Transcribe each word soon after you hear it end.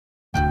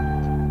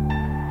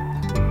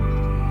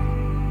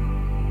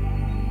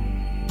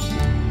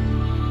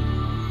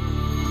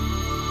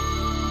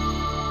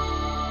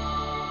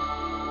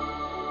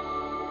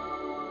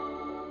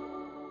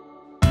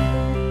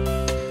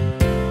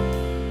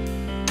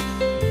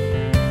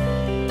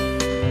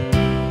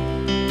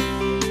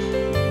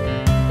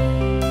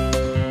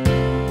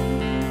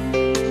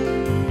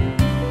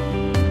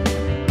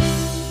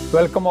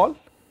Welcome all.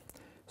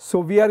 So,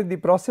 we are in the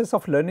process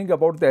of learning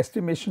about the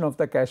estimation of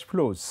the cash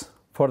flows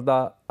for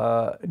the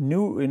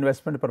new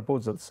investment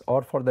proposals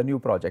or for the new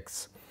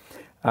projects.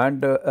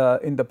 And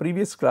in the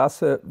previous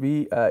class,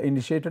 we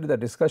initiated the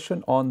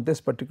discussion on this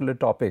particular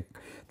topic,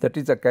 that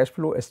is the cash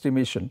flow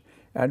estimation,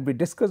 and we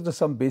discussed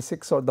some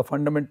basics or the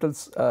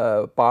fundamentals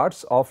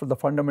parts of the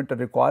fundamental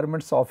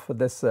requirements of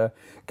this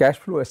cash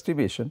flow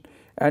estimation,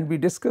 and we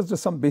discussed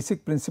some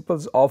basic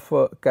principles of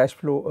cash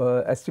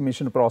flow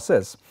estimation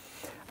process.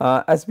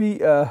 As we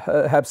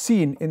have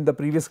seen in the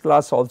previous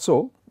class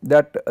also,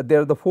 that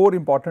there are the 4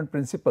 important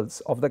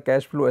principles of the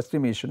cash flow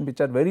estimation which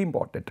are very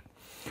important.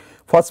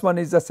 First one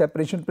is the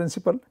separation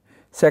principle,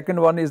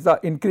 second one is the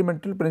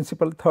incremental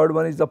principle, third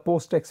one is the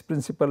post-tax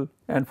principle,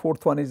 and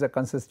fourth one is the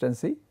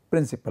consistency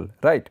principle,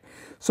 right.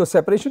 So,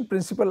 separation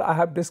principle I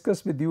have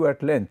discussed with you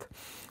at length,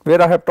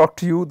 where I have talked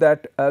to you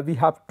that we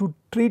have to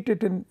treat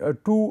it in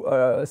two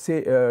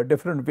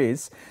different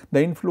ways, the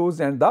inflows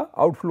and the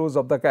outflows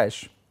of the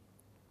cash.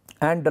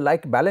 And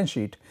like balance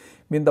sheet,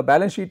 in the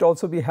balance sheet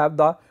also we have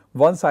the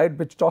one side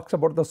which talks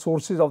about the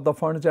sources of the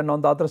funds, and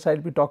on the other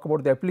side we talk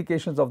about the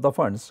applications of the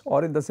funds,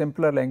 or in the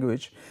simpler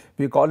language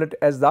we call it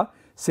as the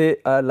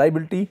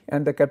liability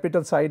and the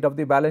capital side of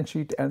the balance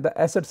sheet and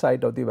the asset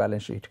side of the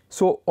balance sheet.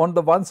 So, on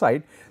the one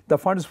side the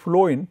funds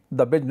flow in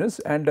the business,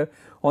 and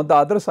on the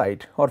other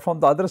side or from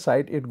the other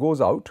side it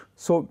goes out.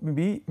 So,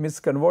 we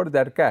misconvert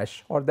that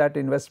cash or that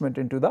investment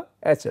into the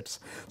assets.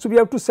 So, we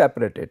have to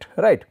separate it,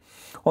 right.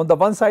 On the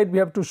one side we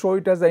have to show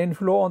it as an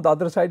inflow, on the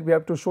other side we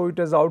have to show it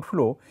as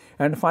outflow,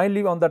 and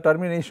finally on the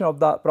termination of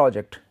the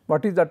project,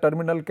 what is the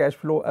terminal cash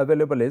flow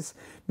available is,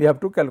 we have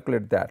to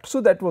calculate that.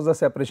 So, that was the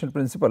separation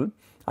principle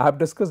I have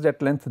discussed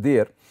at length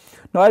there.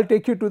 Now, I will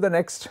take you to the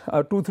next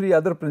 2-3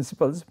 other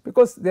principles,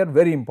 because they are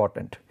very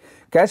important.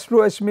 Cash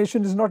flow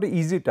estimation is not an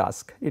easy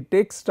task, it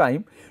takes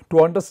time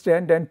to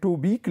understand and to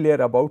be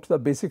clear about the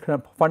basic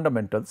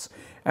fundamentals,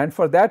 and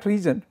for that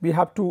reason we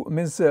have to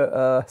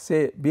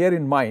bear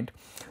in mind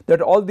that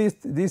all these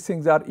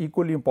things are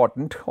equally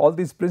important, all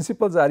these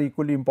principles are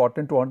equally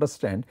important to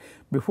understand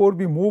before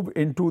we move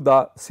into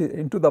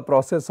the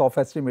process of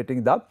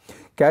estimating the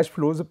cash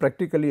flows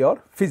practically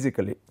or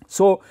physically.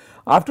 So,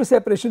 after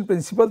separation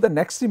principle, the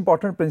next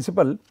important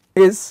principle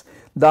is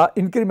the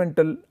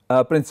incremental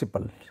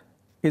principle.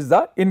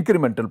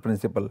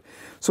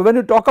 So, when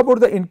you talk about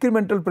the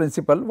incremental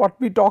principle, what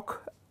we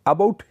talk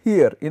about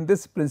here in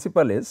this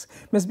principle is,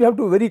 means we have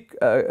to be very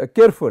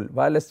careful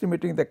while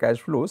estimating the cash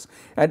flows,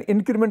 and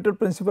incremental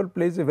principle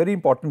plays a very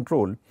important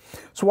role.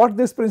 So, what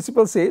this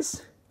principle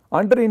says,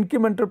 under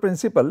incremental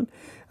principle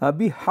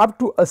we have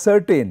to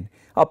ascertain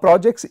a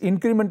project's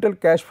incremental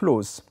cash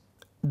flows,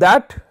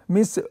 that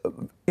means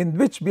in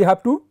which we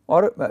have to,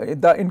 or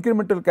the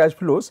incremental cash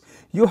flows,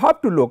 you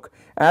have to look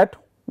at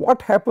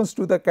what happens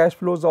to the cash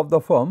flows of the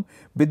firm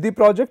with the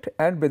project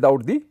and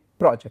without the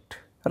project,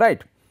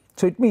 right.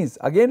 So, it means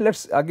again let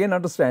us again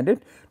understand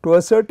it, to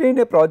ascertain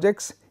a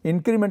project's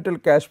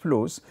incremental cash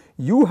flows,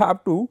 you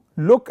have to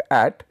look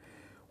at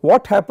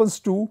what happens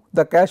to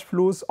the cash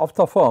flows of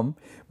the firm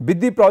with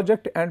the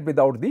project and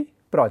without the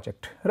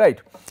project, right.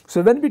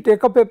 So, when we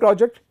take up a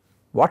project,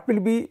 what will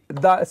be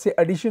the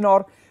addition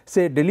or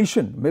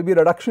deletion, maybe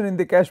reduction in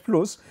the cash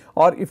flows,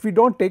 or if we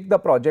do not take the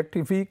project,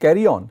 if we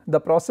carry on the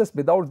process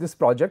without this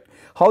project,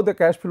 how the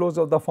cash flows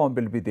of the firm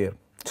will be there.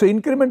 So,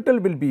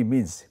 incremental will be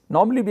means,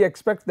 normally we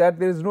expect that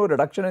there is no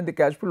reduction in the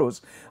cash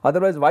flows,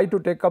 otherwise why to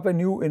take up a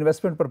new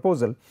investment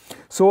proposal.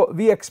 So,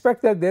 we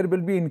expect that there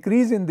will be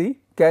increase in the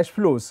cash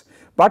flows,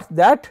 but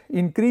that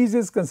increase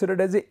is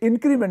considered as an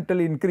incremental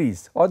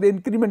increase or the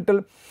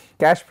incremental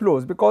cash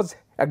flows, because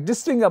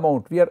existing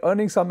amount, we are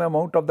earning some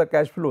amount of the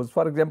cash flows.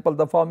 For example,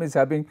 the firm is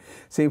having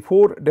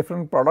 4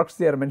 different products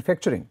they are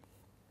manufacturing,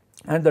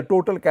 and the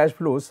total cash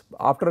flows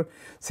after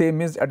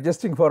means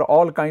adjusting for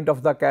all kind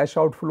of the cash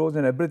outflows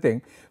and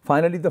everything,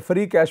 finally the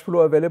free cash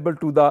flow available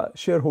to the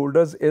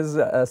shareholders is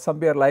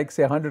somewhere like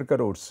 100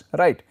 crores,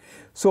 right.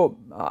 So,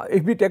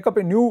 if we take up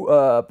a new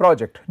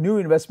project, new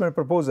investment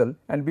proposal,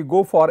 and we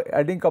go for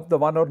adding up the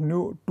one or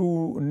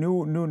two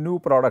new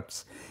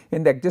products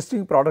in the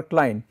existing product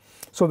line,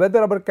 so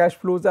whether our cash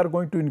flows are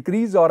going to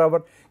increase or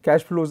our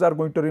cash flows are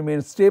going to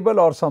remain stable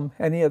or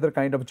any other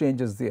kind of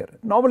changes there.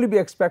 Normally we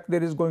expect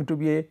there is going to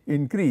be a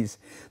increase.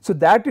 So,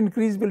 that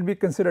increase will be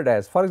considered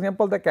as, for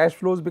example, the cash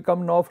flows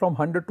become now from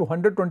 100 to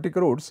 120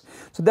 crores.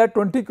 So, that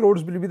 20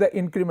 crores will be the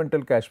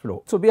incremental cash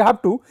flow. So, we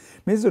have to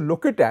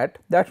look at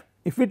that,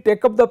 if we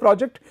take up the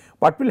project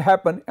what will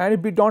happen, and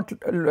if we do not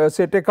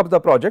take up the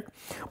project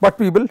what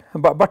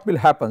will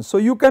happen. So,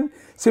 you can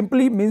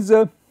simply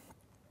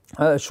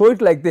show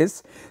it like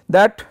this,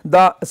 that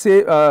the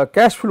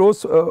cash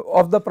flows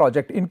of the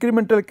project,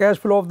 incremental cash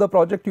flow of the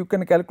project you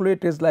can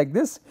calculate is like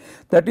this,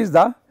 that is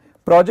the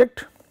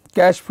project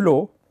cash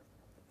flow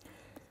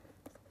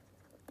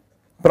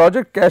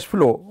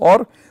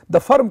or the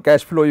firm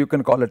cash flow, you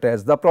can call it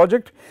as the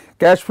project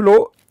cash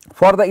flow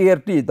for the year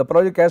T, the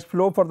project cash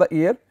flow for the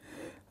year,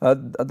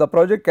 the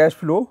project cash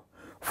flow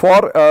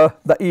for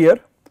the year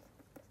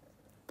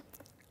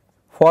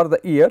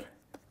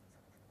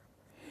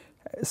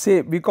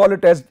say we call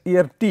it as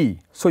year T.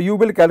 So, you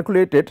will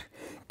calculate it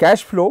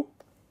cash flow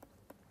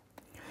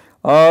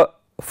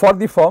for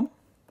the firm,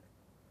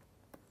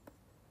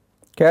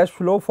 cash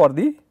flow for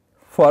the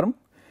firm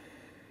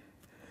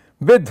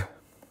with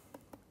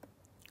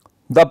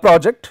the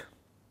project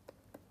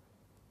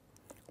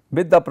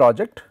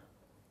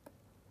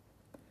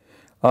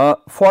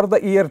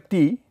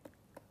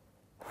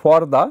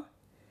for the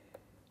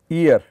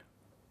year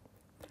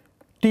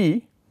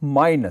T,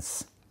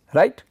 minus,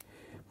 right,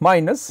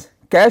 minus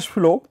cash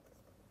flow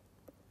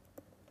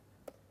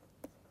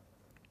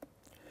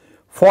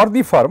for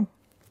the firm,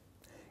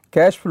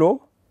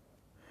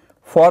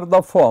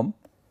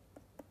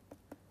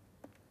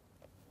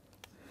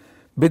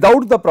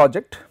 without the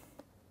project,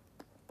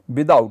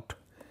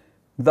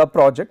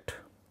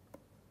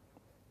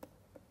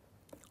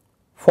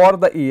 for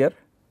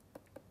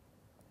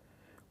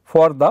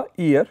the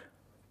year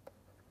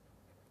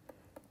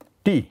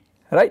T,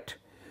 right.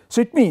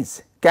 So, it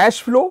means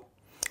cash flow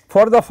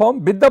for the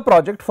firm with the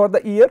project for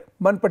the year,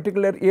 one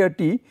particular year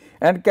T,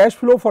 and cash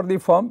flow for the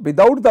firm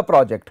without the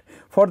project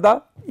for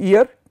the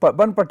year,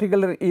 one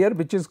particular year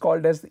which is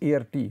called as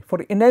year T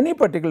for in any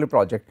particular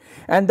project,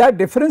 and that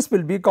difference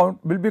will be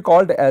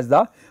called as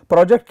the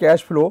project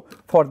cash flow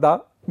for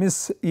the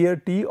year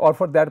T or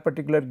for that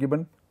particular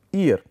given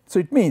year. So,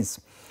 it means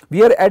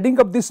we are adding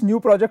up this new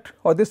project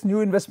or this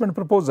new investment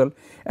proposal,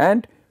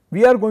 and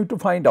we are going to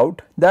find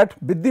out that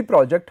with the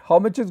project how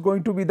much is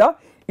going to be the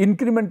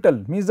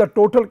incremental, means the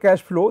total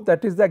cash flow,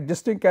 that is the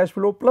existing cash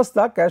flow plus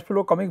the cash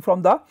flow coming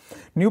from the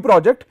new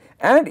project,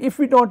 and if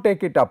we do not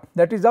take it up,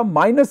 that is a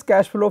minus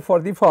cash flow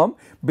for the firm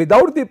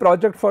without the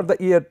project for the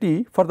year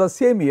T for the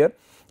same year.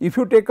 If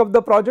you take up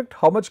the project,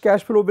 how much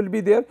cash flow will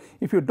be there?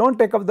 If you do not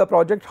take up the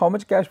project, how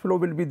much cash flow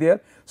will be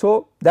there?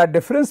 So, that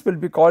difference will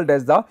be called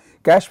as the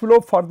cash flow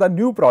for the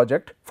new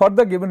project for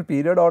the given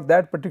period or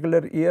that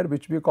particular year,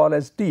 which we call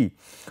as T.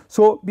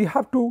 So, we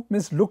have to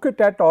look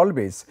at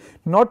always,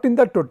 not in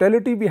the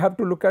totality we have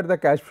to look at the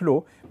cash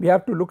flow, we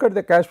have to look at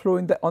the cash flow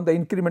on the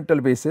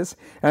incremental basis,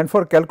 and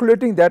for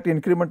calculating that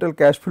incremental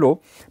cash flow,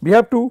 we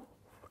have to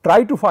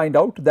try to find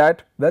out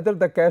that whether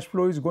the cash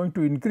flow is going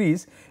to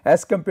increase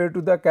as compared to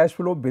the cash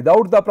flow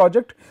without the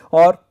project,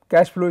 or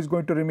cash flow is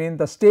going to remain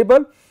the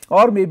stable,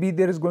 or maybe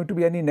there is going to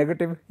be any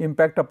negative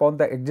impact upon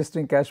the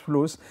existing cash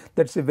flows.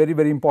 That is a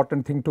very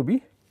important thing to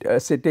be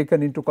say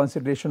taken into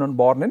consideration and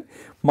borne in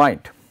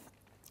mind.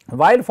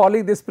 While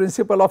following this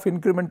principle of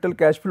incremental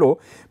cash flow,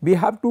 we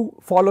have to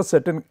follow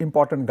certain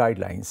important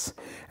guidelines,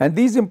 and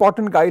these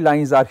important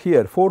guidelines are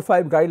here,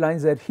 4-5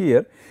 guidelines are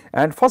here,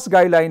 and first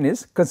guideline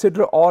is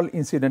consider all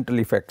incidental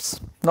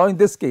effects. Now, in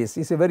this case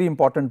is a very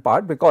important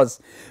part,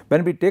 because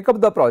when we take up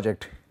the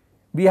project,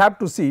 we have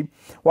to see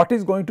what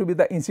is going to be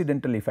the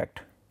incidental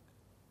effect.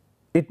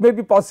 It may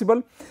be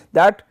possible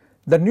that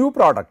the new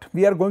product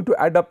we are going to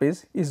add up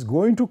is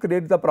going to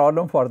create the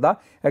problem for the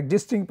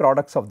existing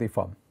products of the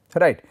firm,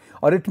 right,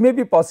 or it may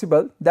be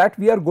possible that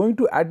we are going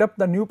to add up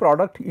the new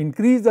product,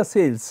 increase the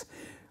sales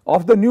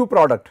of the new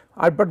product,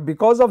 but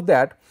because of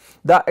that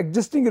the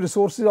existing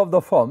resources of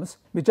the firms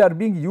which are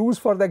being used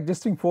for the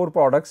existing 4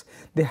 products,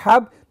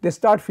 they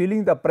start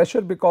feeling the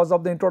pressure because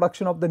of the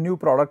introduction of the new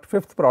product,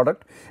 5th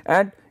product,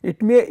 and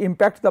it may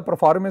impact the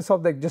performance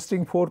of the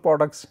existing 4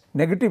 products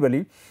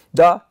negatively.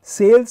 The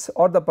sales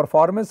or the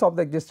performance of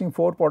the existing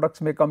 4 products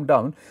may come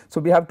down.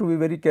 So, we have to be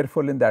very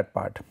careful in that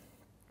part,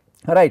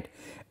 right.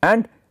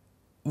 And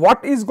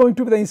what is going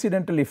to be the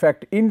incidental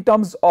effect in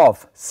terms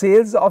of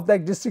sales of the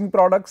existing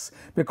products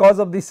because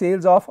of the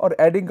sales of or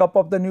adding up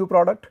of the new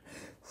product.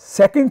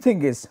 Second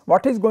thing is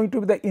what is going to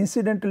be the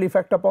incidental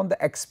effect upon the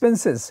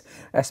expenses,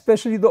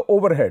 especially the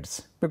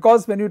overheads,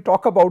 because when you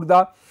talk about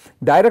the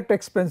direct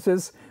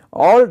expenses,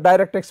 all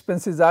direct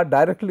expenses are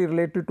directly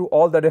related to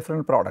all the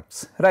different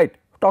products, right.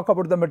 Talk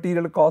about the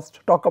material cost,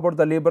 talk about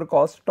the labor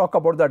cost, talk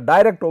about the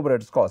direct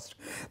overheads cost,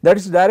 that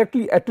is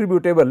directly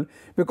attributable,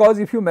 because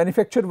if you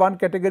manufacture one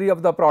category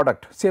of the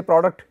product, say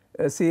product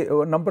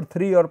number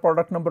 3 or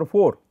product number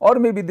 4, or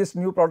maybe this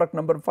new product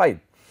number 5,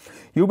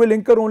 you will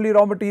incur only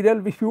raw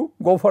material if you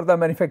go for the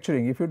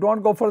manufacturing. If you do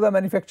not go for the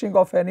manufacturing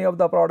of any of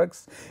the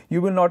products,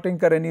 you will not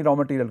incur any raw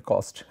material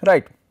cost,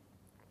 right.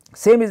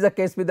 Same is the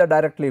case with the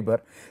direct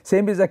labor,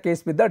 same is the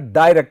case with the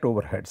direct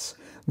overheads.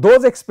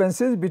 Those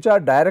expenses which are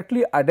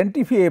directly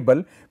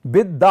identifiable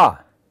with the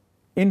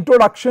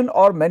introduction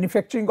or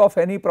manufacturing of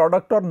any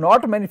product or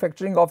not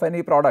manufacturing of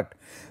any product,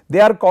 they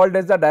are called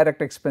as the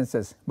direct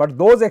expenses. But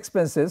those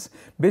expenses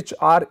which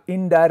are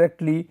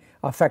indirectly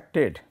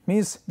affected,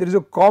 means there is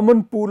a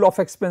common pool of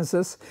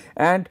expenses,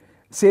 and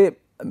say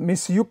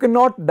means you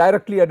cannot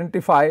directly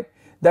identify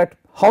that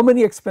how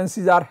many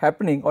expenses are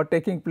happening or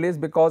taking place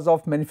because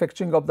of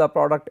manufacturing of the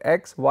product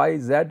X, Y,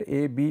 Z,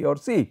 A, B or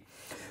C.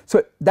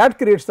 So, that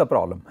creates the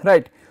problem,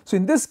 right. So,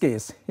 in this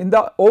case in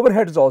the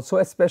overheads also,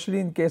 especially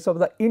in case of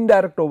the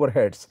indirect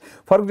overheads,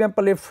 for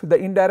example, if the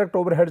indirect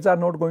overheads are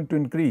not going to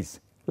increase,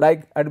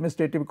 like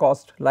administrative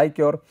cost, like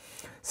your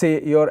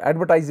say your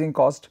advertising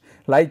cost,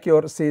 like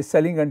your say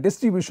selling and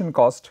distribution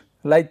cost,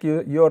 like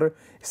your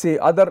say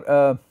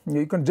other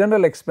you can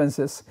general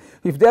expenses,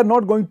 if they are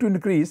not going to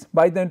increase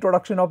by the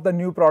introduction of the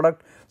new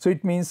product, so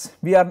it means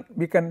we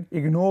can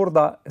ignore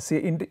the say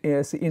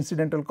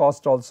incidental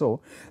cost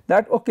also,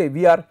 that okay,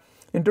 we are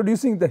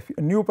introducing the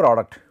new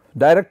product.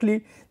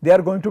 Directly they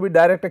are going to be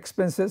direct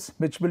expenses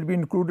which will be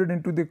included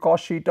into the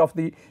cost sheet of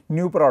the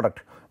new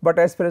product, but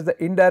as far as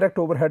the indirect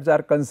overheads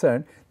are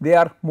concerned, they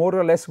are more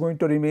or less going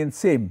to remain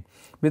same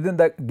within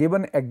the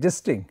given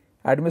existing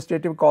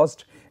administrative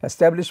cost,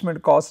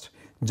 establishment cost,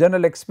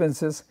 general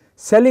expenses,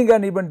 selling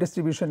and even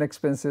distribution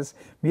expenses.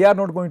 We are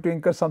not going to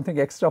incur something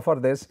extra for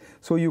this,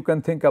 so you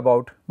can think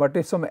about, but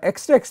if some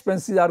extra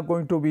expenses are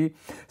going to be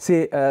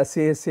say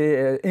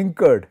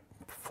incurred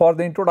for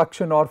the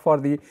introduction or for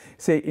the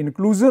say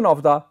inclusion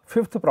of the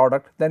fifth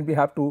product, then we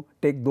have to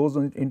take those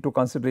into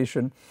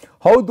consideration,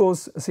 how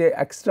those say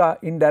extra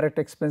indirect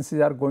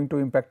expenses are going to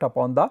impact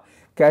upon the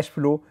cash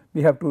flow.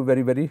 We have to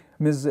very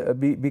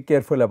be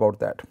careful about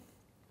that.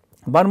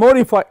 One more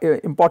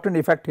important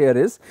effect here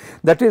is,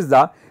 that is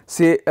the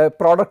say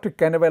product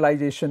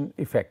cannibalization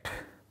effect.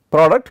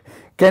 Product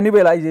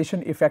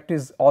cannibalization effect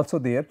is also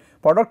there.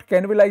 Product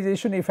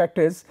cannibalization effect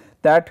is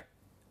that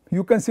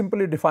you can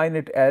simply define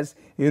it as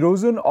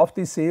erosion of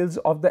the sales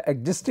of the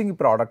existing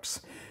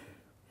products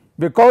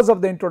because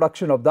of the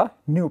introduction of the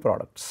new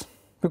products.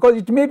 Because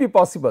it may be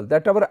possible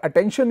that our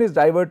attention is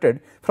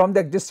diverted from the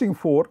existing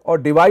 4 or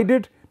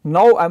divided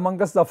now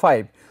among us the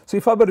 5. So,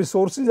 if our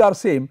resources are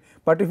same,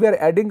 but if we are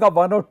adding up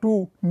 1 or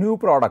 2 new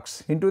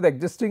products into the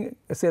existing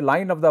say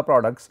line of the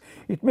products,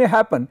 it may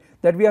happen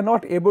that we are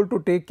not able to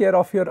take care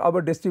of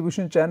our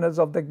distribution channels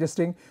of the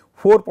existing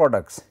 4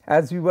 products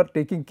as we were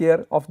taking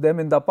care of them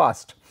in the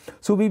past.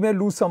 So, we may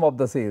lose some of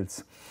the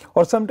sales,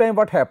 or sometime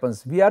what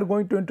happens, we are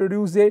going to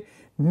introduce a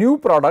new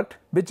product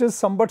which is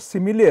somewhat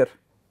similar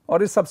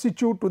or a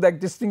substitute to the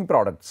existing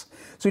products.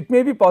 So, it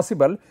may be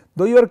possible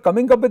though you are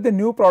coming up with a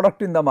new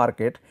product in the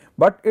market,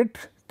 but it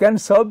can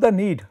serve the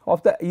need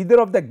of the either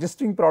of the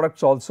existing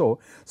products also.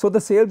 So, the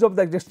sales of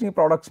the existing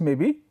products may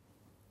be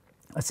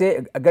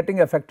say getting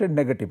affected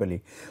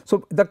negatively.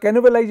 So, the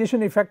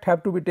cannibalization effect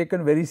have to be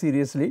taken very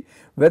seriously,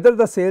 whether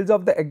the sales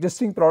of the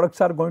existing products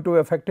are going to be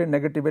affected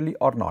negatively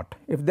or not.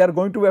 If they are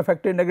going to be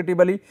affected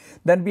negatively,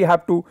 then we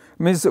have to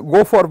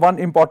go for one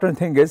important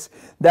thing is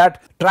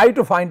that try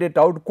to find it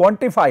out,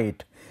 quantify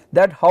it,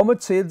 that how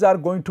much sales are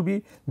going to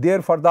be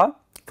there for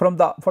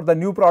the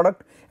new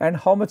product and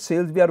how much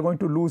sales we are going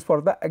to lose for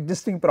the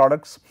existing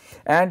products,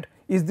 and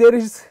is there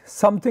is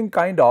something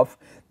kind of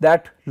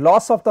that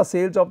loss of the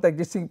sales of the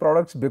existing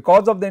products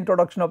because of the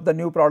introduction of the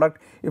new product.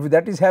 If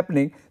that is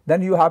happening,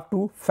 then you have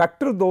to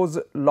factor those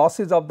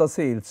losses of the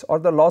sales or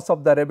the loss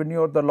of the revenue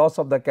or the loss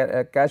of the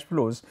cash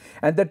flows,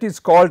 and that is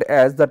called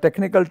as the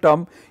technical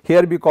term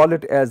here we call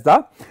it as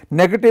the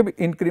negative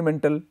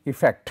incremental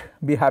effect.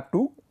 We have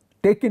to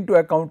take into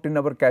account in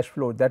our cash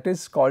flow, that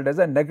is called as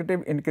a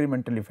negative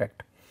incremental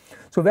effect.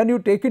 So, when you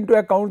take into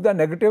account the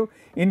negative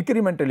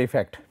incremental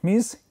effect,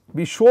 means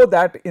we show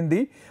that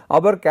in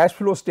our cash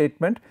flow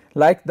statement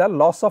like the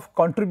loss of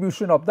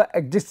contribution of the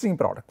existing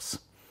products,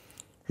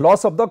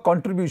 loss of the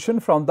contribution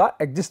from the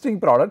existing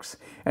products,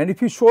 and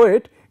if you show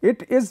it,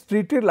 it is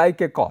treated like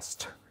a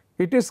cost,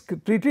 it is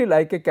treated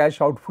like a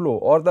cash outflow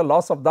or the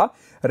loss of the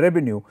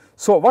revenue.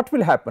 So, what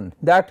will happen,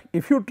 that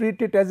if you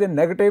treat it as a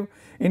negative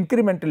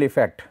incremental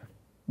effect,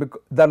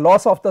 the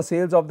loss of the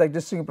sales of the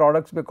existing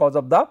products because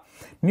of the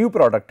new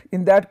product,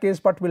 in that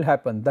case what will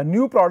happen, the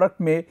new product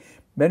may,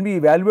 when we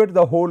evaluate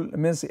the whole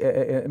means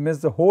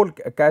the whole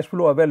cash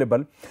flow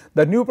available,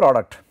 the new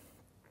product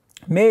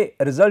may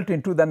result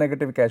into the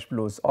negative cash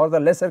flows or the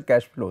lesser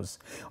cash flows,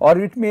 or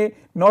it may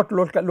not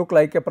look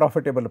like a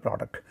profitable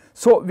product.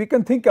 So, we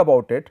can think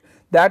about it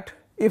that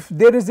if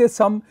there is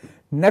some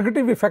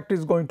negative effect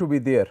is going to be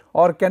there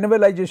or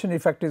cannibalization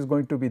effect is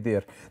going to be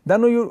there,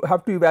 then you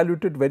have to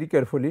evaluate it very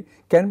carefully.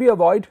 Can we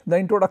avoid the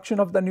introduction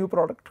of the new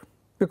product?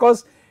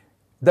 Because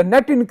the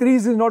net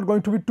increase is not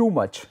going to be too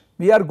much.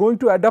 We are going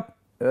to add up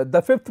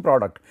the fifth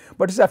product,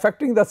 but it is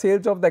affecting the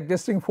sales of the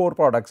existing 4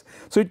 products.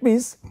 So, it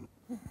means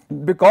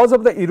because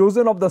of the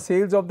erosion of the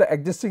sales of the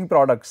existing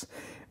products,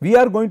 we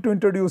are going to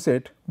introduce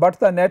it, but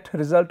the net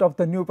result of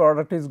the new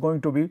product is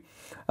going to be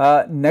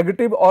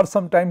negative or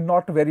sometimes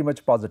not very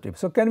much positive.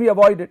 So, can we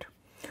avoid it?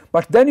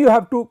 But then you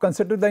have to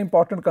consider the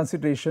important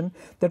consideration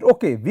that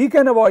okay, we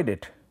can avoid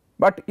it,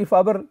 but if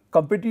our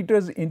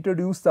competitors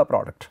introduce the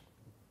product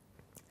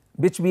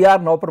which we are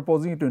now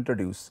proposing to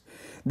introduce,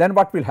 then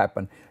what will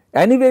happen?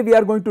 Anyway, we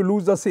are going to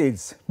lose the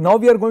sales. Now,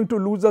 we are going to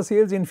lose the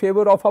sales in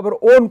favor of our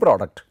own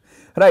product,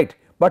 right?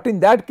 But in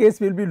that case,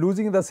 we will be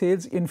losing the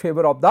sales in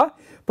favor of the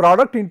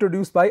product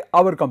introduced by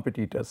our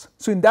competitors.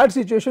 So, in that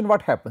situation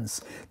what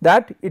happens,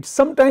 that it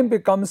sometimes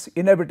becomes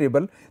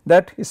inevitable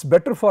that it is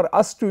better for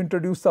us to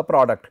introduce the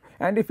product,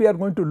 and if we are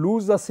going to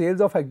lose the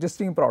sales of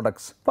existing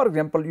products, for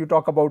example, you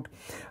talk about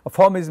a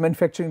firm is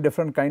manufacturing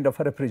different kind of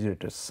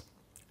refrigerators,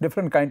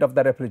 different kind of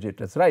the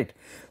refrigerators, right.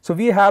 So,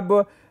 we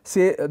have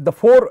say the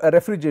 4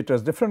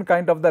 refrigerators, different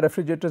kind of the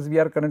refrigerators we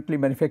are currently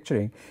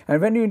manufacturing,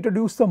 and when you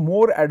introduce the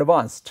more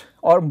advanced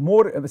or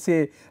more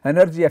say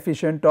energy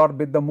efficient or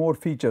with the more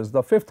features,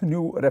 the 5th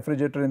new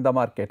refrigerator in the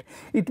market,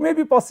 it may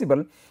be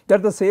possible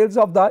that the sales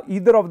of the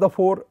either of the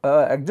 4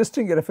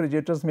 existing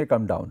refrigerators may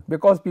come down,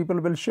 because people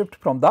will shift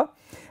from the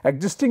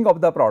existing of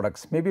the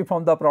products, maybe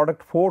from the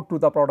product 4 to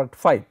the product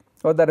 5,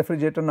 or the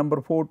refrigerator number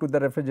 4 to the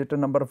refrigerator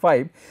number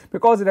 5,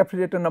 because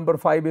refrigerator number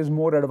 5 is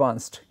more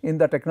advanced in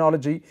the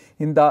technology,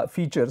 in the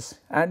features,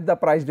 and the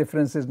price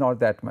difference is not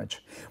that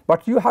much.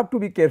 But you have to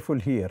be careful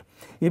here.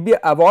 If we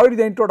avoid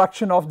the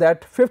introduction of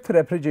that 5th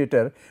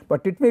refrigerator,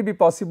 but it may be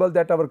possible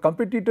that our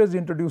competitors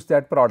introduce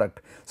that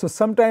product. So,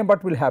 sometime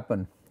what will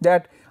happen,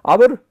 that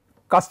our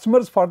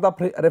customers for the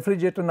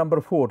refrigerator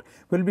number 4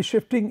 will be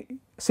shifting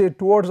say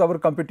towards our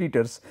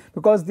competitors,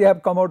 because they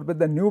have come out with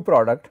the new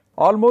product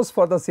almost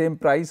for the same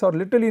price or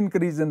little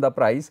increase in the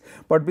price,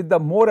 but with the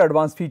more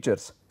advanced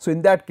features. So,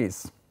 in that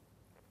case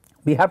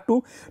we have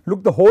to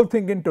look the whole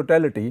thing in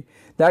totality,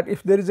 that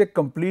if there is a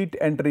complete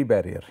entry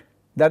barrier,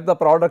 that the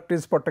product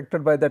is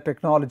protected by the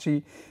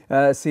technology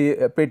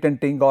say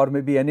patenting or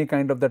maybe any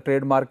kind of the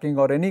trademarking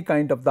or any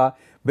kind of the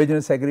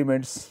business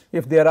agreements,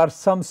 if there are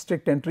some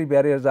strict entry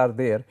barriers are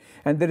there,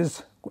 and there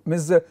is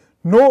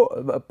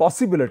no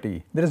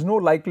possibility, there is no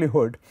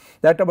likelihood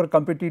that our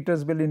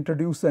competitors will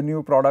introduce a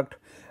new product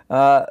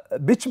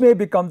which may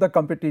become the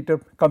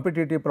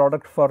competitive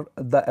product for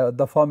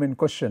the firm in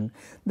question,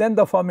 then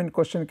the firm in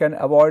question can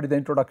avoid the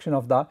introduction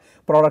of the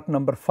product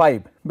number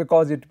 5,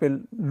 because it will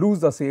lose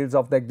the sales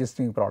of the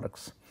existing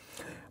products.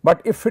 But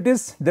if it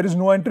is there is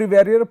no entry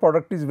barrier,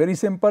 product is very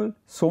simple,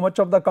 so much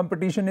of the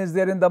competition is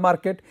there in the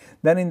market,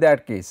 then in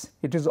that case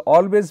it is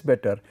always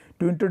better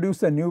to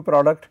introduce a new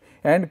product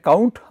and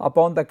count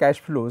upon the cash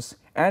flows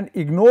and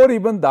ignore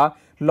even the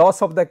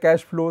loss of the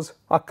cash flows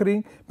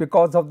occurring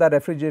because of the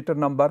refrigerator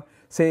number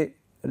say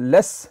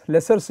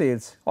lesser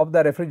sales of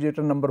the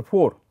refrigerator number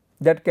 4.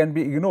 That can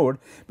be ignored,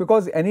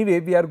 because anyway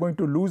we are going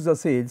to lose the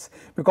sales,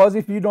 because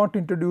if we do not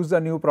introduce a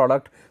new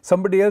product,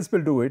 somebody else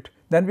will do it,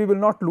 then we will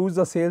not lose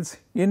the sales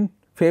in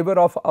favor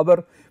of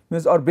our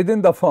or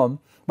within the firm,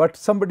 but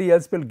somebody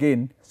else will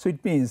gain. So,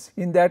 it means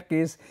in that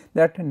case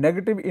that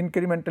negative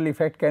incremental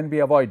effect can be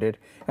avoided,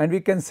 and we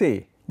can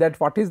say that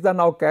what is the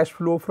now cash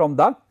flow from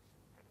the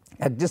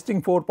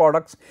existing 4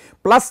 products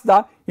plus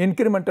the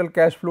incremental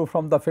cash flow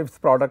from the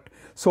 5th product.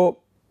 So,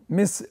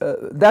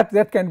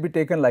 that can be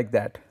taken like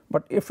that.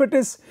 But if it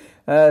is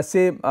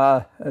say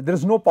there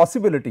is no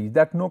possibility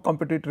that no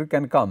competitor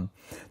can come,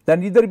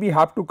 then either we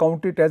have to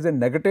count it as a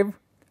negative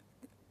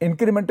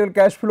incremental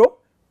cash flow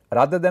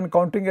rather than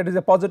counting it as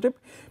a positive,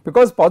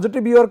 because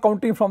positive you are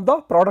counting from the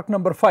product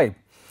number 5,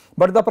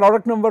 but the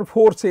product number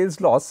 4 sales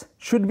loss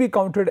should be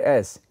counted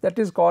as, that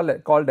is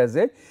called as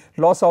a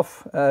loss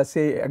of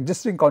say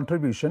existing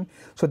contribution.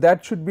 So,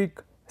 that should be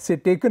say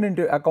taken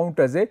into account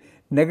as a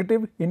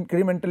negative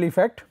incremental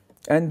effect,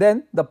 and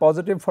then the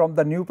positive from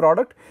the new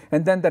product,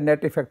 and then the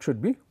net effect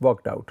should be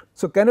worked out.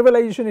 So,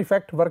 cannibalization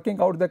effect,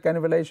 working out the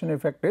cannibalization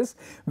effect is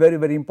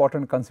very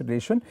important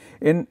consideration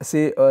in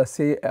say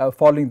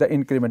following the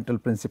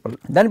incremental principle.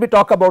 Then we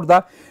talk about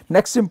the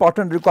next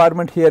important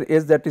requirement here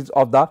is that is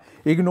of the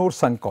ignore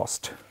sunk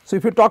cost. So,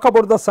 if you talk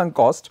about the sunk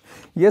cost,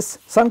 yes,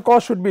 sunk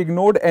cost should be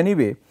ignored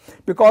anyway,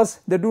 because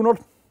they do not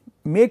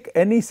make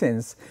any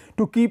sense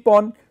to keep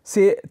on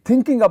say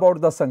thinking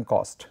about the sunk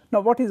cost.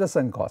 Now, what is the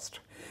sunk cost?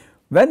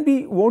 When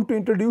we want to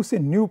introduce a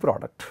new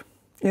product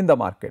in the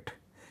market,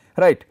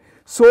 right.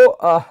 So,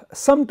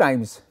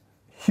 sometimes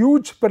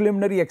huge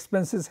preliminary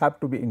expenses have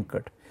to be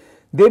incurred.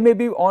 They may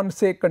be on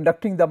say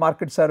conducting the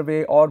market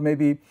survey, or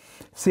maybe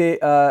say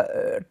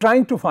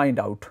trying to find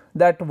out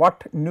that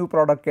what new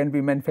product can be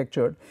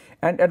manufactured,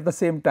 and at the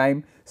same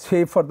time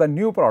say for the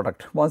new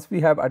product, once we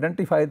have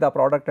identified the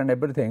product and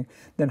everything,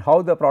 then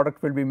how the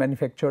product will be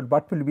manufactured,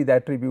 what will be the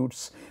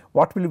attributes,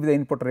 what will be the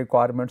input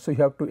requirements. So, you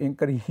have to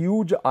incur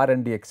huge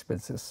R&D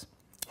expenses.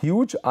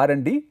 Huge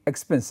R&D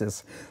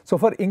expenses. So,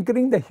 for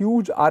incurring the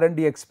huge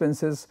R&D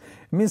expenses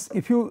means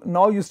if you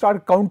now you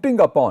start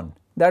counting upon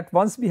that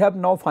once we have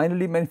now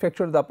finally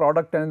manufactured the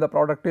product and the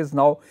product is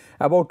now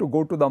about to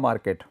go to the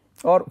market,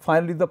 or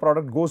finally the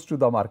product goes to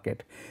the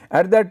market,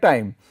 at that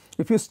time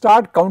if you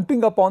start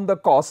counting upon the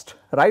cost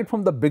right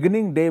from the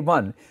beginning day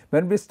 1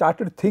 when we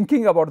started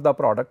thinking about the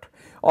product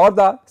or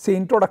the say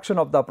introduction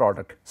of the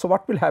product. So,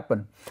 what will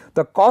happen?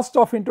 The cost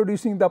of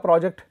introducing the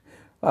product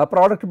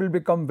will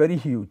become very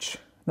huge.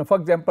 Now, for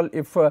example,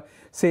 if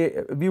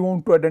say we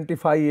want to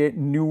identify a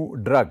new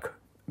drug,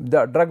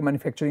 the drug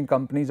manufacturing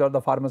companies or the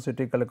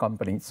pharmaceutical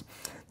companies,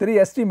 there is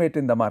estimate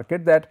in the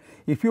market that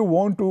if you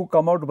want to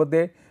come out with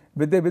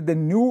a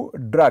new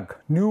drug,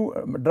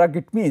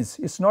 it means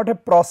it is not a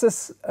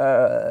process,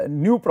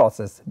 new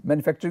process,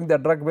 manufacturing the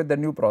drug with the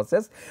new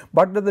process,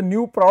 but the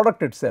new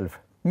product itself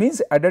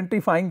means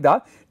identifying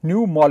the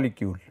new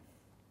molecule.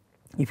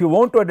 if you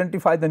want to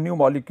identify the new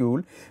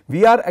molecule,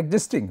 we are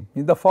existing,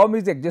 the firm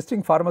is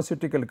existing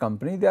pharmaceutical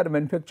company, they are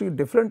manufacturing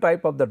different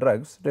type of the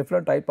drugs,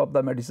 different type of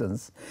the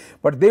medicines,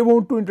 but they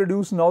want to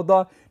introduce now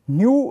the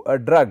new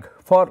drug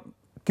for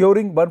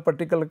curing one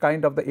particular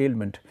kind of the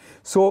ailment.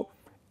 So,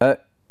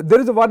 there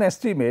is one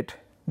estimate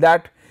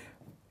that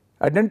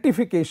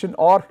identification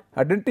or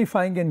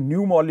identifying a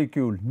new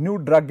molecule, new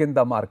drug in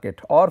the market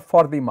or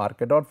for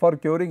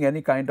curing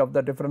any kind of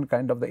the different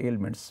kind of the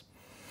ailments,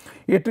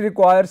 it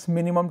requires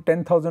minimum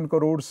 10,000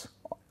 crores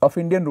of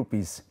Indian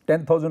rupees,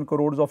 10,000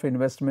 crores of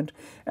investment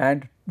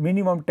and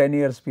minimum 10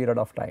 years period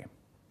of time.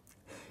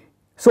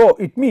 So,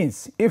 it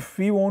means if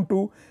we want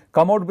to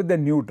come out with a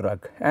new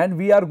drug and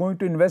we are going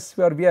to invest,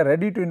 or we are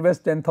ready to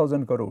invest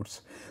 10,000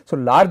 crores. So,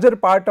 larger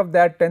part of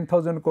that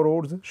 10,000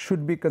 crores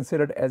should be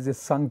considered as a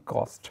sunk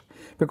cost,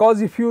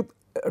 because if you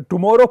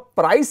tomorrow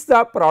price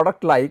the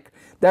product like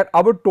that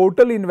our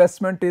total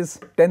investment is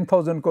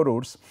 10,000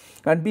 crores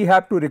and we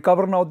have to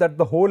recover now that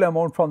the whole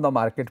amount from the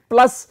market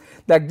plus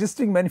the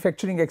existing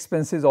manufacturing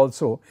expenses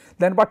also,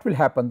 then what will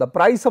happen? The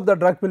price of the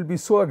drug will be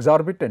so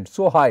exorbitant,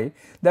 so high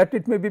that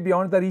it may be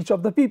beyond the reach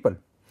of the people.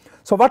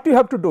 So, what you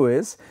have to do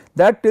is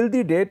that till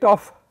the date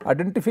of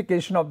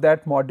identification of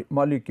that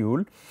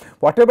molecule,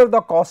 whatever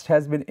the cost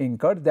has been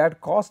incurred,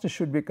 that cost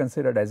should be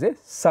considered as a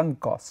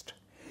sunk cost.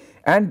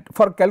 And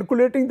for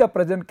calculating the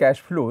present cash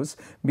flows,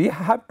 we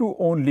have to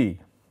only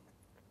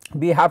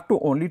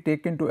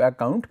take into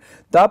account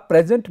the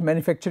present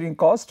manufacturing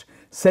cost,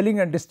 selling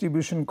and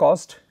distribution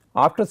cost,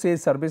 after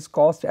sales service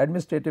cost,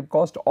 administrative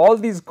cost, all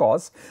these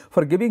costs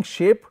for giving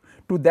shape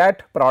to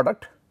that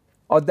product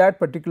or that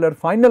particular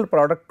final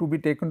product to be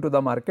taken to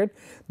the market,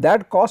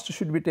 that cost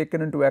should be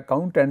taken into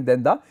account, and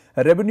then the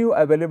revenue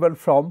available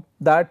from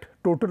that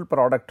total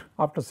product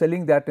after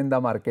selling that in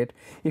the market.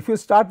 If you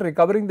start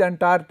recovering the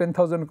entire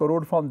 10,000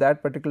 crore from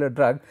that particular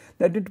drug,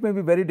 then it may be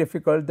very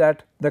difficult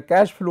that the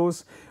cash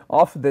flows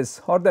of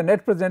this or the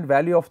net present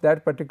value of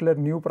that particular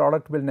new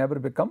product will never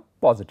become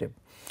positive.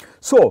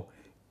 So,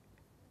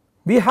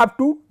 we have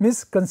to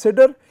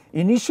consider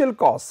initial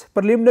cost,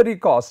 preliminary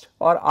cost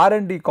or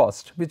R&D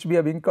cost which we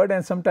have incurred,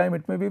 and sometime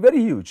it may be very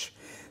huge.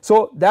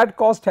 So, that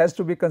cost has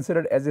to be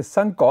considered as a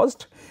sunk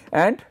cost,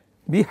 and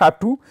we have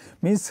to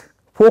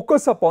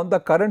focus upon the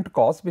current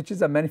cost, which is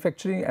the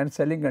manufacturing and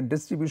selling and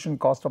distribution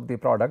cost of the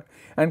product,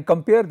 and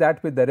compare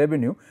that with the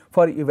revenue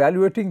for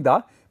evaluating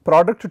the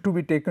product to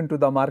be taken to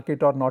the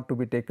market or not to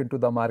be taken to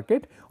the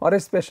market, or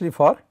especially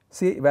for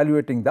say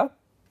evaluating the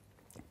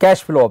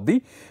cash flow of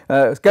the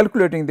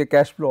calculating the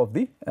cash flow of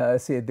the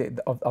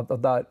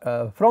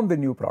from the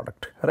new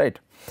product, right.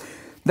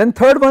 Then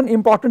third one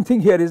important thing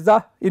here is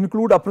the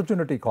include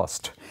opportunity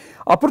cost.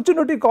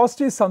 Opportunity cost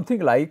is something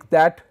like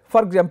that,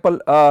 for example,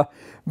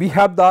 we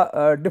have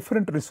the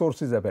different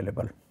resources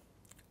available.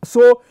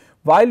 So,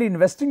 while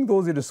investing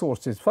those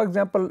resources, for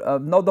example,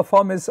 now the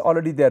firm is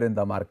already there in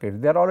the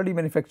market, they are already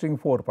manufacturing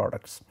 4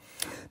 products,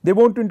 they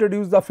want to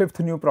introduce the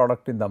 5th new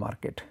product in the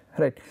market,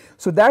 right.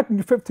 So, that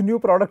 5th new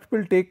product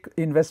will take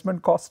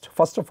investment cost.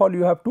 First of all,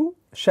 you have to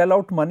shell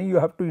out money, you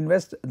have to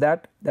invest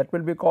that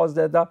will be caused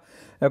as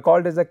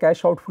called as a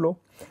cash outflow.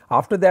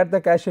 After that,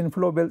 the cash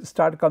inflow will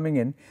start coming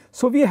in.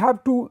 So, we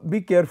have to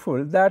be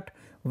careful that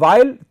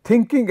while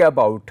thinking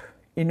about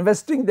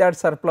investing that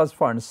surplus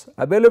funds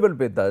available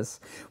with us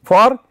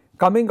for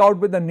coming out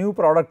with a new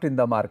product in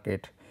the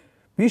market,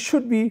 we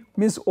should be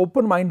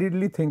open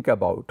mindedly think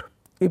about,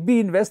 if we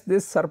invest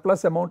this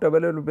surplus amount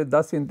available with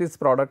us in this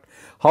product,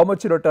 how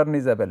much return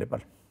is available,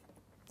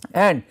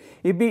 and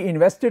if we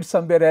invest it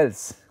somewhere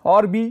else,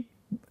 or we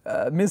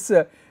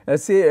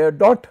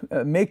don't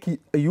make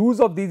use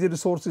of these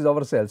resources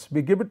ourselves,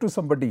 we give it to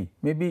somebody,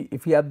 maybe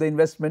if we have the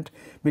investment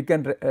we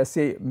can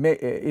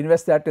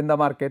invest that in the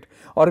market,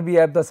 or we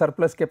have the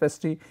surplus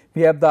capacity,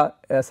 we have the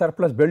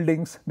surplus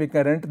buildings, we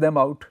can rent them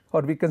out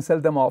or we can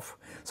sell them off.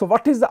 So,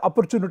 what is the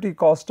opportunity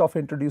cost of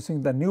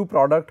introducing the new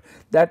product,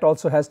 that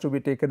also has to be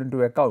taken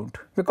into account,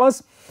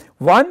 because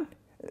one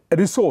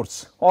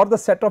resource or the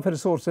set of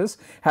resources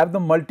have the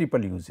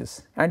multiple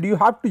uses, and you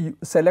have to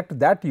select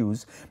that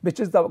use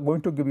which is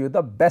going to give you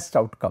the best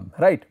outcome,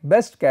 right,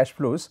 best cash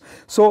flows.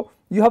 So,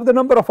 you have the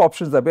number of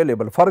options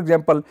available. For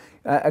example,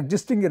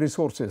 existing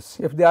resources,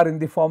 if they are in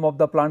the form of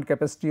the plant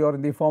capacity or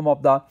in the form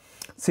of the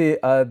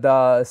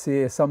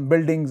some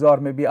buildings or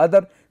maybe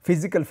other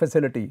physical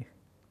facility,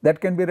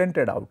 that can be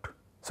rented out.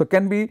 So,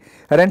 can be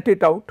rent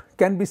it out,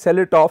 can be sell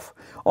it off,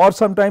 or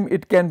sometime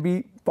it can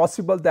be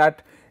possible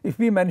that if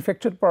we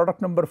manufacture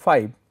product number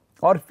 5,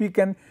 or if we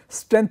can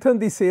strengthen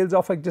the sales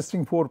of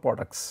existing 4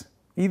 products,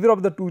 either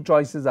of the 2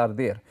 choices are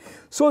there.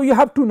 So, you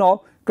have to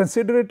now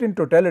consider it in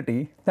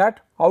totality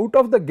that out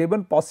of the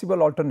given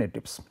possible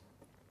alternatives,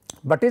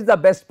 what is the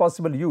best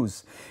possible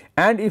use,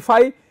 and if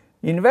I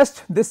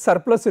invest this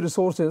surplus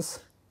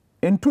resources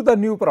into the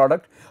new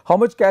product, how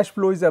much cash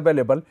flow is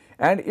available,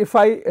 and if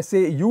I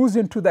say use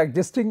into the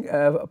existing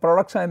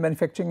products I am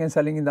manufacturing and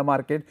selling in the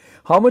market,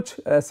 how much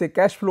say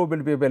cash flow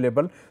will be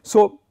available.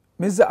 So,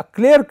 means a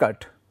clear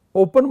cut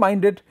open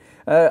minded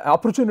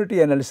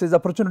opportunity analysis,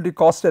 opportunity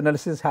cost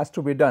analysis has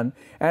to be done,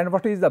 and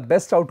what is the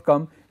best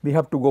outcome, we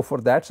have to go for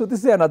that. So, this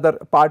is another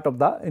part of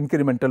the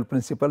incremental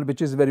principle,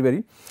 which is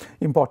very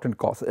important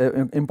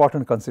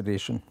important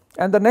consideration.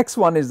 And the next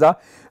one is the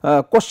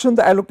question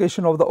the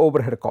allocation of the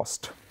overhead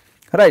cost,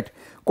 right.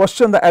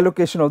 Question the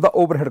allocation of the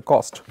overhead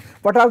cost.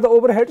 What are the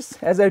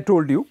overheads? As I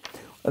told you,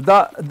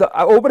 the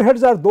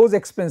overheads are those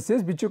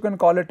expenses which you can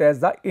call it as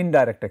the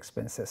indirect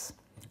expenses.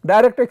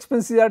 Direct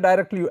expenses are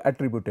directly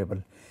attributable,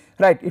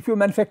 right. If you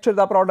manufacture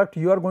the product,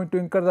 you are going to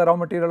incur the raw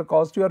material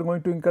cost, you are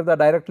going to incur the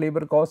direct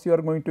labor cost, you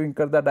are going to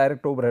incur the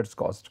direct overheads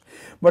cost,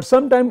 but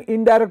sometimes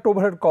indirect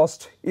overhead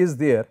cost is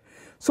there.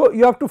 So,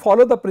 you have to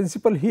follow the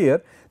principle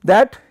here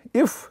that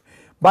if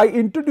by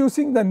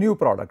introducing the new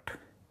product,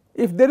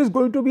 if there is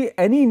going to be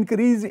any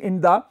increase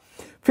in the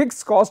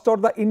fixed cost or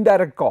the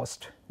indirect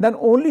cost, then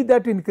only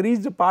that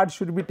increased part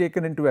should be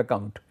taken into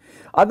account.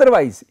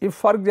 Otherwise, if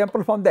for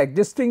example from the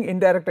existing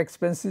indirect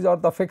expenses or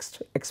the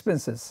fixed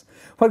expenses,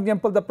 for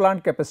example the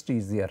plant capacity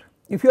is there,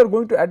 if you are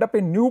going to add up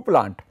a new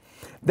plant,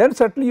 then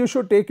certainly you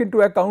should take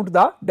into account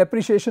the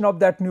depreciation of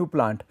that new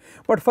plant.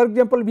 But for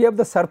example, we have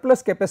the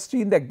surplus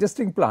capacity in the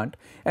existing plant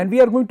and we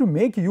are going to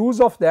make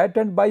use of that,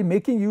 and by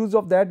making use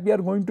of that we are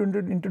going to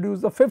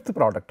introduce the fifth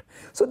product.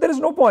 So, there is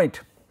no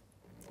point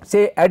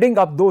say adding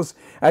up those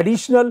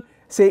additional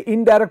say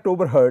indirect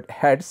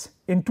overheads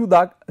into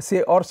the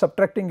say or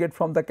subtracting it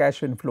from the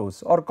cash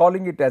inflows or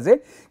calling it as a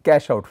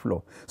cash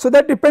outflow. So,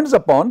 that depends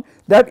upon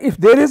that if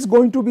there is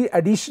going to be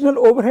additional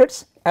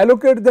overheads,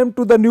 allocate them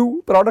to the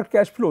new product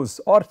cash flows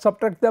or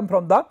subtract them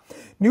from the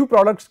new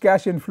products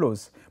cash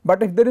inflows.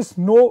 But if there is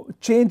no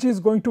change is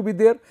going to be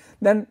there,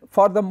 then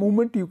for the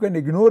moment you can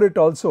ignore it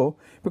also,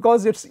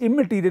 because it is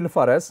immaterial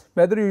for us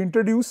whether you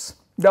introduce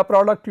the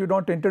product, you do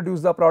not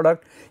introduce the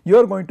product, you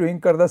are going to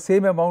incur the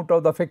same amount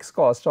of the fixed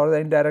cost or the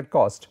indirect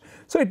cost.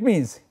 So, it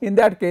means in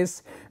that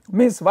case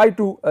means why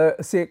to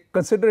say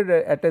consider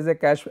it as a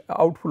cash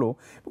outflow,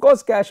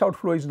 because cash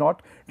outflow is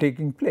not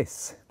taking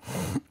place.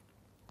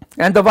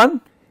 And the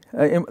one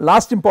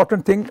last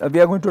important thing we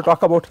are going to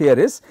talk about here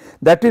is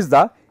that is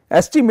the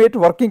estimate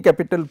working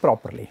capital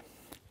properly.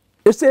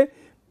 It is a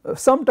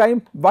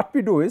sometime what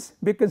we do is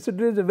we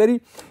consider it a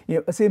very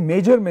say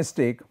major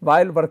mistake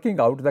while working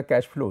out the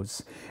cash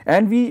flows,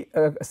 and we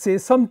say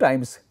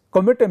sometimes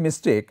commit a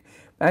mistake,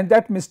 and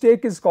that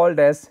mistake is called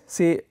as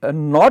say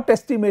not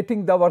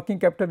estimating the working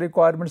capital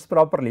requirements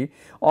properly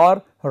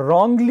or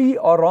wrongly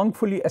or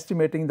wrongfully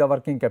estimating the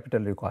working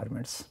capital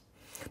requirements.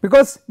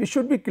 Because we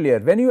should be clear,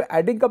 when you are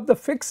adding up the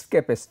fixed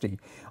capacity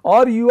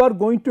or you are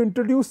going to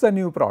introduce a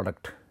new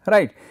product,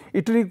 right,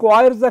 it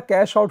requires the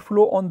cash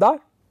outflow on the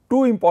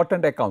two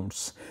important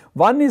accounts.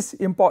 One is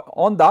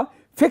on the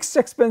fixed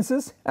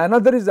expenses,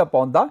 another is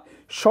upon the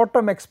short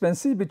term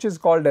expenses, which is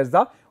called as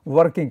the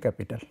working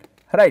capital,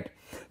 right.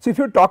 So, if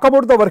you talk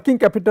about the working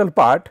capital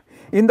part,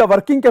 in the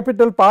working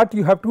capital part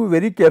you have to be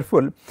very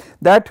careful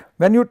that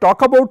when you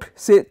talk about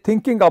say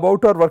thinking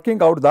about or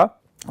working out the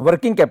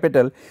working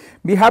capital,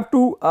 we have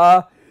to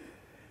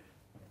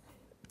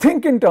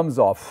think in terms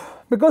of,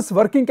 because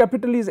working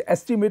capital is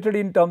estimated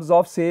in terms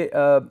of say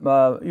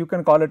you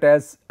can call it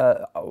as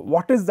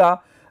what is the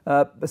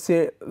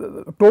say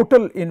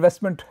total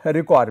investment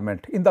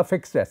requirement in the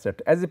fixed asset.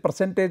 As a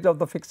percentage of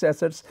the fixed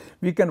assets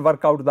we can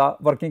work out the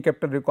working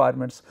capital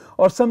requirements,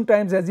 or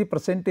sometimes as a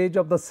percentage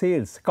of the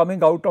sales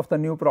coming out of the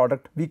new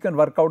product we can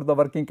work out the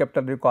working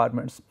capital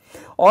requirements.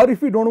 Or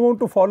if we do not want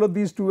to follow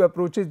these two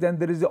approaches, then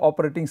there is the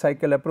operating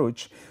cycle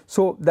approach.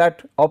 So,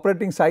 that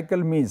operating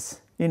cycle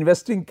means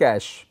investing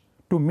cash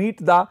to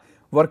meet the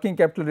working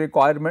capital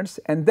requirements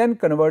and then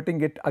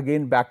converting it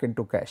again back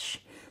into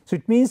cash. So,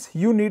 it means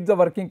you need the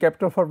working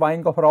capital for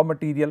buying of raw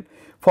material,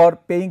 for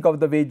paying of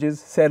the wages,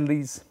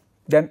 salaries,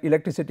 then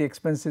electricity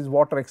expenses,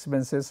 water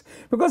expenses,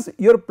 because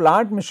your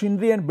plant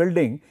machinery and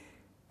building,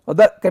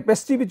 the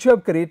capacity which you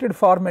have created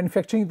for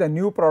manufacturing the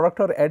new product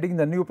or adding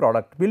the new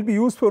product will be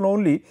useful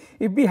only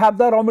if we have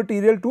the raw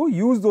material to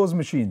use those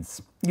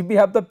machines, if we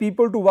have the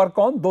people to work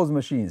on those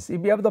machines,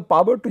 if we have the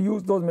power to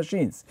use those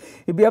machines,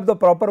 if we have the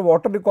proper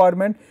water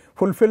requirement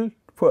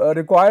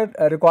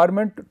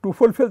requirement to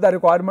fulfill the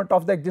requirement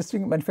of the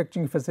existing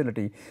manufacturing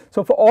facility.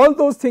 So, for all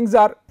those things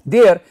are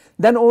there,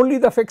 then only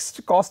the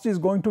fixed cost is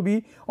going to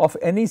be of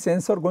any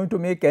sense or going to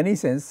make any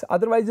sense,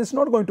 otherwise it is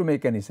not going to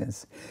make any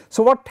sense.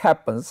 So, what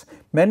happens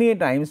many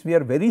times we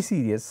are very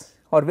serious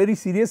or very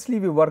seriously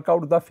we work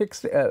out the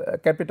fixed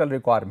capital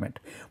requirement,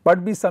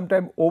 but we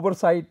sometimes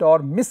oversight or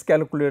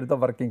miscalculate the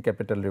working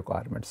capital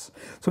requirements.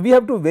 So, we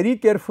have to very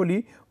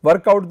carefully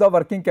work out the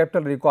working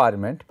capital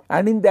requirement,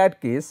 and in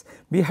that case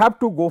we have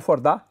to go for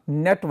the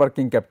net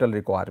working capital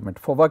requirement.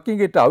 For working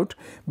it out,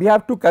 we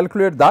have to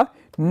calculate the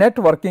net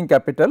working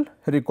capital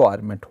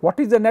requirement. What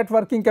is the net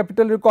working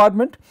capital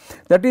requirement?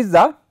 That is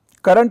the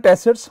current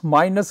assets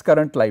minus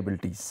current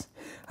liabilities,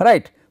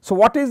 right. So,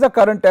 what is the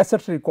current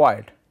assets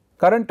required?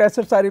 Current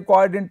assets are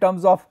required in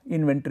terms of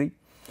inventory,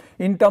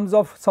 in terms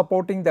of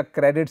supporting the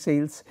credit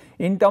sales,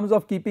 in terms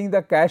of keeping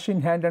the cash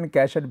in hand and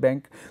cash at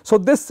bank. So,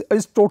 this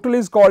is totally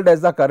is called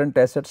as the current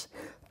assets.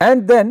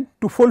 And then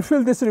to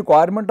fulfill this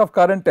requirement of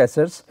current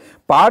assets,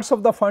 parts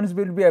of the funds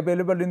will be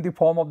available in the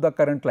form of the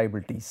current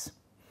liabilities.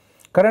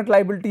 Current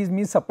liabilities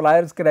means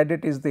suppliers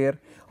credit is there,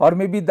 or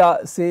maybe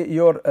the say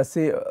your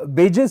say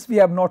wages we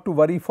have not to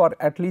worry for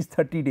at least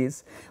 30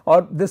 days,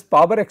 or this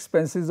power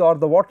expenses or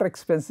the water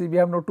expenses we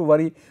have not to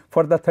worry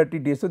for the 30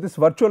 days. So, this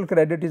virtual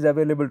credit is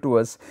available to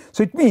us.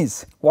 So, it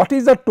means what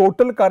is the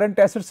total current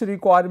assets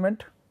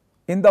requirement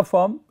in the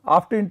firm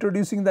after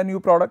introducing the new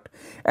product,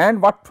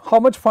 and how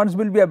much funds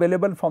will be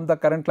available from the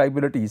current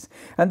liabilities,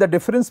 and the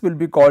difference will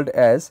be called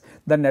as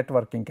the net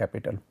working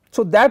capital.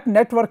 So, that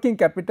net working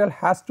capital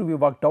has to be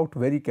worked out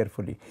very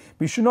carefully.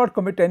 We should not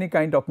commit any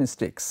kind of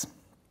mistakes.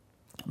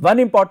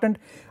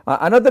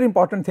 Another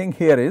important thing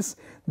here is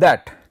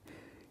that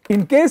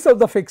in case of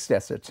the fixed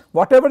assets,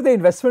 whatever the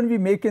investment we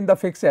make in the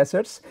fixed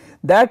assets,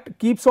 that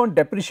keeps on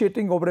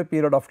depreciating over a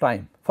period of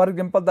time. For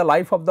example, the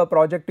life of the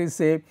project is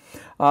say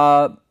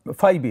 5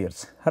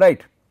 years,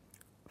 right,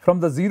 from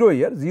the 0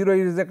 year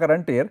is the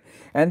current year,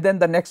 and then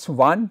the next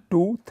 1,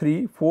 2,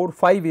 3, 4,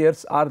 5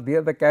 years are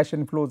there, the cash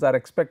inflows are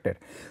expected.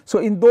 So,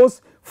 in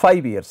those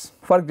 5 years,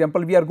 for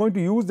example, we are going to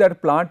use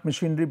that plant,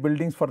 machinery,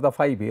 buildings for the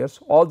 5 years,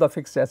 all the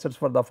fixed assets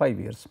for the 5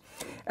 years,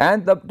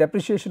 and the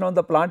depreciation on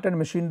the plant and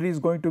machinery is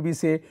going to be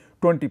say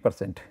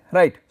 20%,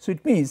 right. So,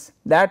 it means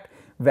that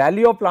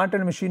value of plant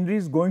and machinery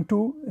is going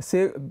to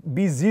say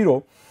be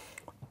 0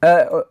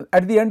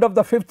 at the end of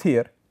the 5th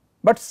year.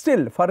 But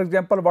still, for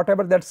example,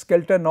 whatever that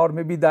skeleton or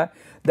maybe that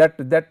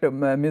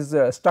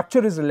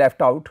structure is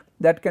left out,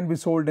 that can be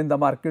sold in the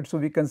market. So,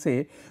 we can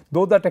say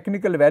though the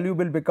technical value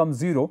will become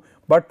 0,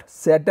 but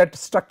that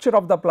structure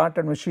of the plant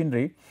and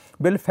machinery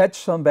will fetch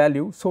some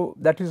value. So,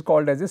 that is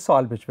called as a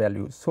salvage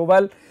value. So,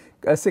 while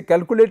say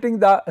calculating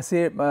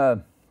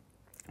the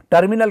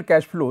terminal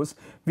cash flows,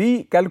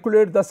 we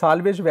calculate the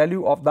salvage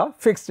value of the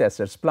fixed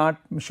assets, plant,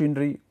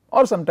 machinery,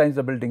 or sometimes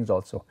the buildings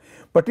also.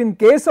 But in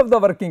case of the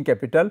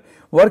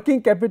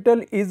working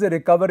capital is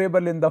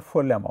recoverable in the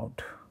full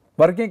amount.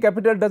 Working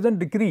capital does not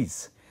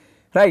decrease,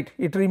 right,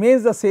 it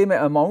remains the same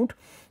amount,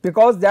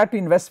 because that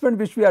investment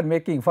which we are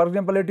making, for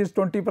example, it is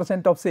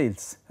 20% of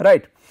sales,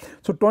 right.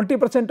 So,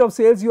 20% of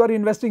sales you are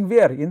investing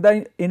where? In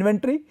the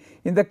inventory,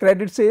 in the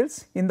credit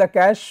sales, in the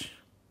cash,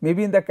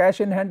 maybe in the cash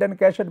in hand and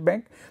cash at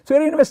bank. So,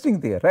 you are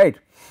investing there, right.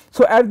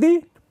 So, at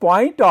the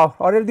point of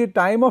or at the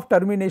time of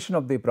termination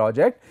of the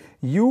project,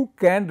 you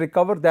can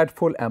recover that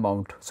full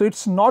amount. So, it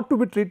is not to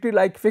be treated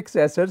like fixed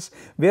assets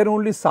where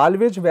only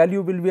salvage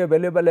value will be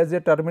available as a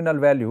terminal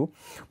value,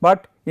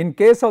 but in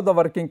case of the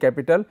working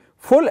capital,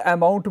 full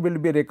amount will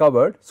be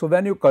recovered. So,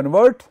 when you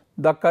convert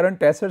the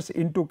current assets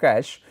into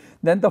cash,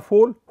 then the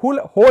whole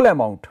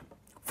amount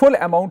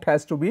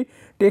has to be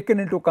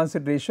taken into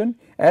consideration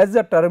as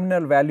the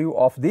terminal value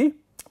of the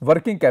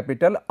working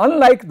capital,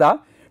 unlike the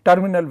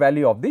terminal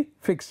value of the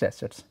fixed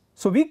assets.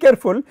 So, be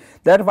careful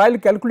that while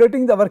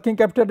calculating the working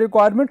capital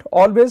requirement,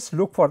 always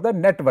look for the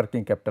net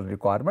working capital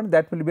requirement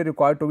that will be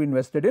required to be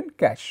invested in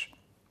cash.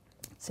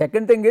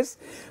 Second thing is,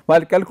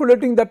 while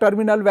calculating the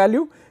terminal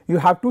value, you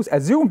have to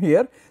assume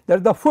here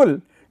that the full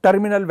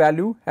terminal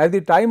value at the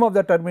time of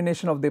the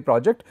termination of the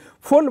project,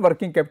 full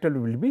working capital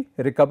will be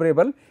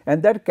recoverable,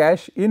 and that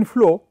cash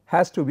inflow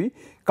has to be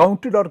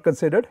counted or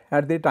considered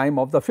at the time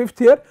of the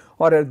 5th year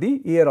or at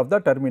the year of the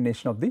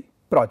termination of the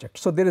project.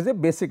 So, there is a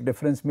basic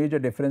difference, major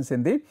difference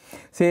in the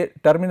say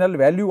terminal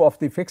value of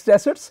the fixed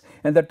assets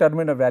and the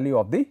terminal value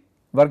of the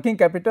working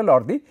capital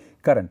or the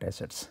current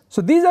assets.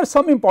 So, these are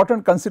some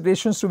important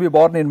considerations to be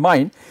borne in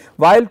mind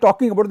while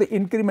talking about the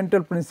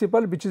incremental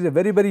principle, which is a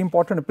very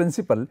important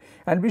principle,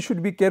 and we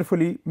should be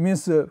carefully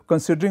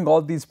considering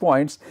all these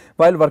points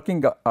while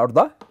working out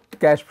the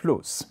cash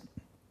flows.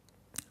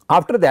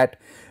 After that,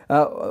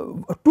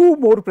 two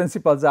more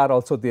principles are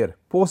also there,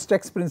 post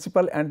tax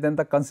principle and then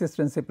the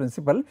consistency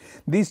principle.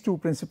 These two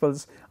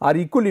principles are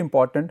equally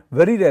important,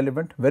 very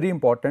relevant, very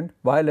important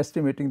while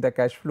estimating the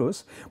cash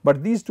flows,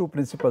 but these two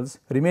principles,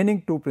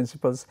 remaining two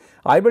principles,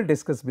 I will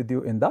discuss with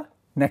you in the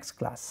next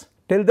class.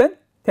 Till then,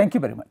 thank you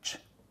very much.